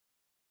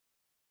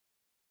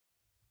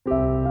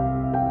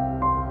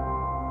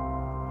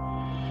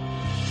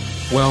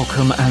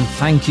Welcome and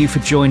thank you for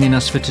joining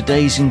us for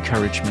today's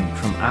encouragement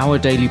from Our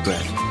Daily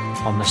Bread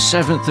on the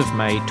 7th of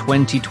May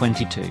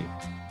 2022.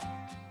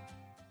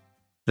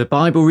 The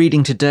Bible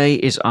reading today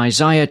is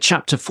Isaiah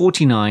chapter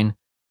 49,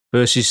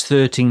 verses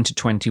 13 to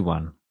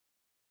 21.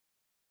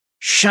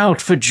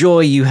 Shout for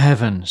joy, you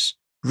heavens!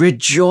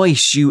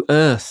 Rejoice, you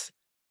earth!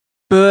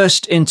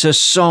 Burst into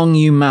song,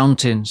 you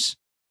mountains!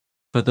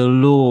 For the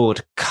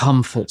Lord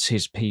comforts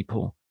his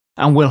people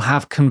and will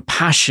have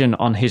compassion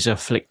on his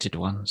afflicted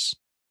ones.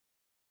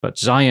 But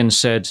Zion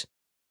said,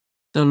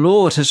 The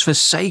Lord has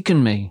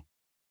forsaken me.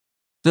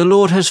 The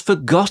Lord has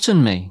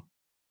forgotten me.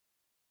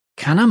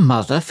 Can a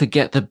mother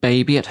forget the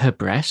baby at her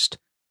breast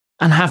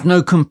and have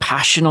no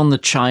compassion on the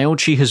child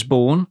she has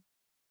borne?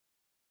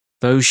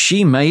 Though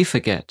she may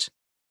forget,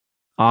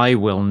 I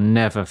will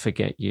never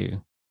forget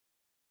you.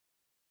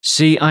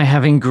 See, I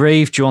have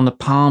engraved you on the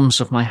palms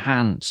of my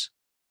hands.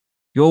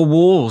 Your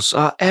walls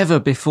are ever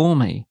before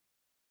me.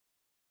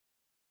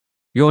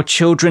 Your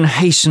children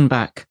hasten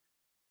back,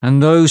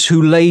 and those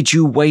who laid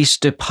you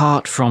waste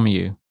depart from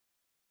you.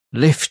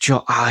 Lift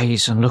your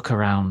eyes and look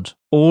around.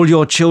 All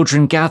your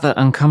children gather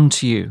and come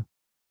to you.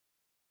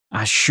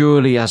 As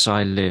surely as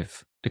I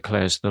live,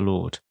 declares the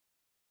Lord,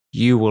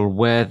 you will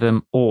wear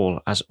them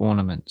all as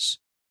ornaments.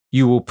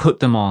 You will put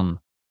them on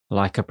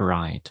like a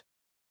bride.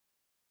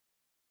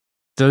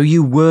 Though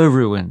you were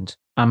ruined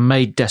and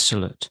made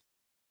desolate,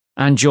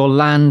 and your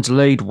land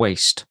laid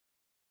waste,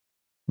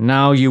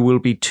 now you will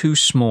be too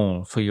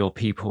small for your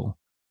people,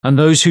 and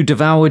those who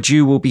devoured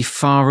you will be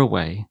far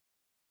away.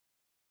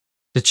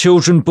 The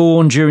children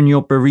born during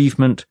your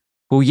bereavement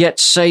will yet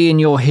say in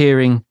your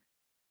hearing,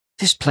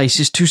 This place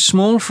is too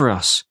small for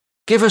us.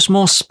 Give us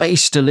more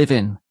space to live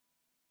in.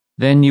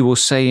 Then you will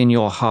say in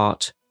your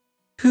heart,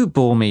 Who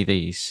bore me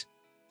these?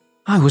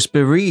 I was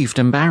bereaved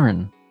and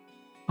barren.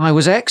 I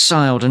was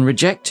exiled and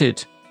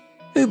rejected.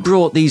 Who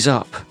brought these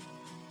up?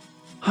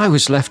 I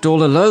was left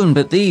all alone,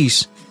 but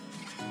these,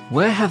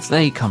 where have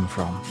they come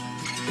from?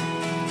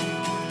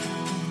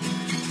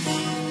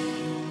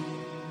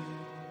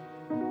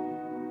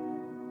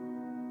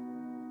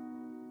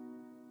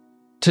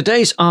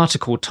 Today's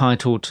article,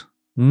 titled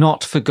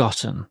Not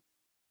Forgotten,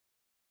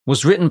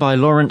 was written by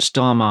Lawrence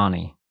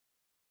Darmani.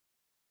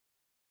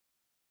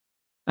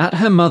 At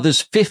her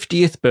mother's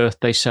 50th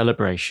birthday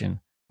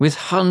celebration, with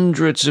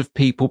hundreds of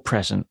people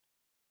present,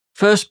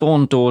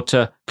 firstborn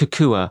daughter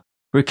Kukua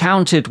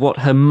recounted what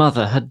her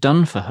mother had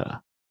done for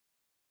her.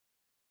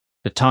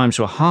 The times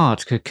were hard,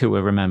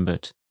 Kukua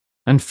remembered,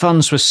 and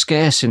funds were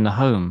scarce in the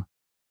home,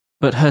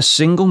 but her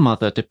single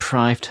mother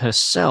deprived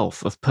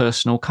herself of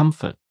personal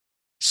comfort,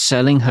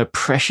 selling her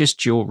precious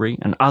jewelry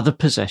and other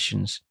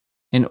possessions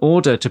in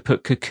order to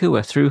put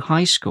Kukua through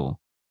high school.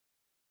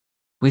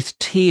 With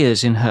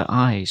tears in her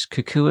eyes,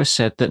 Kukua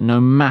said that no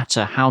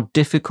matter how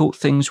difficult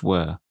things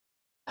were,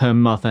 her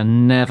mother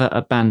never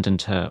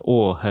abandoned her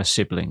or her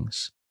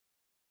siblings.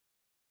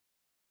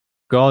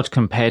 God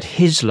compared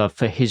his love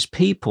for his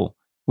people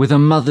with a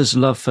mother's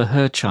love for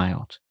her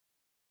child.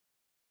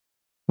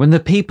 When the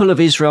people of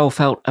Israel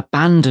felt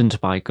abandoned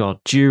by God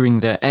during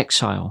their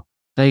exile,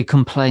 they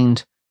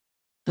complained,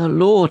 The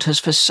Lord has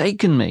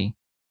forsaken me.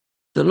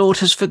 The Lord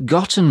has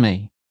forgotten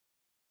me.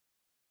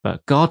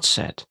 But God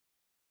said,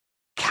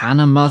 Can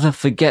a mother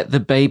forget the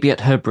baby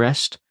at her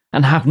breast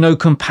and have no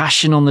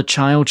compassion on the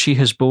child she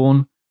has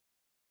borne?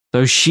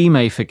 Though she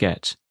may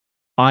forget,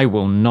 I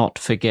will not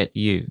forget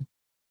you.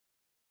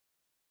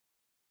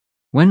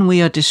 When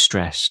we are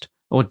distressed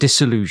or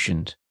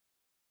disillusioned,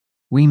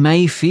 we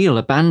may feel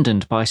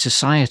abandoned by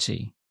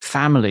society,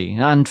 family,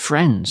 and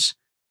friends,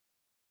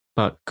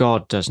 but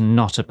God does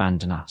not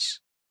abandon us.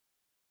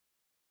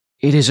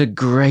 It is a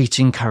great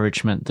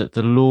encouragement that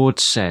the Lord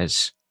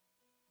says,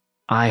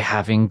 I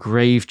have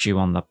engraved you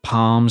on the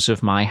palms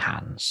of my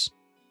hands,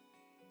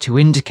 to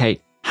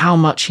indicate how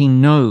much he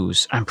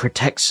knows and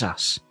protects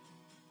us.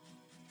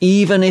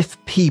 Even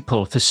if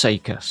people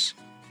forsake us,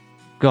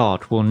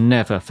 God will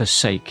never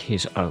forsake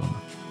his own.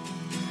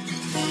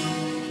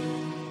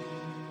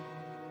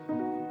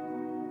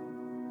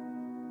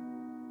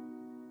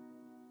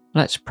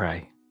 Let's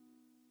pray.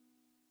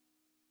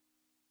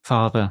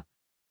 Father,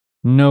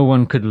 no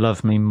one could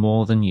love me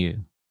more than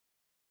you.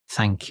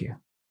 Thank you.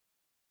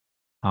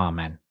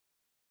 Amen.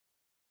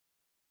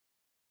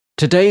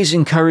 Today's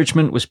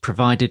encouragement was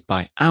provided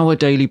by Our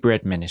Daily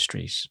Bread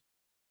Ministries.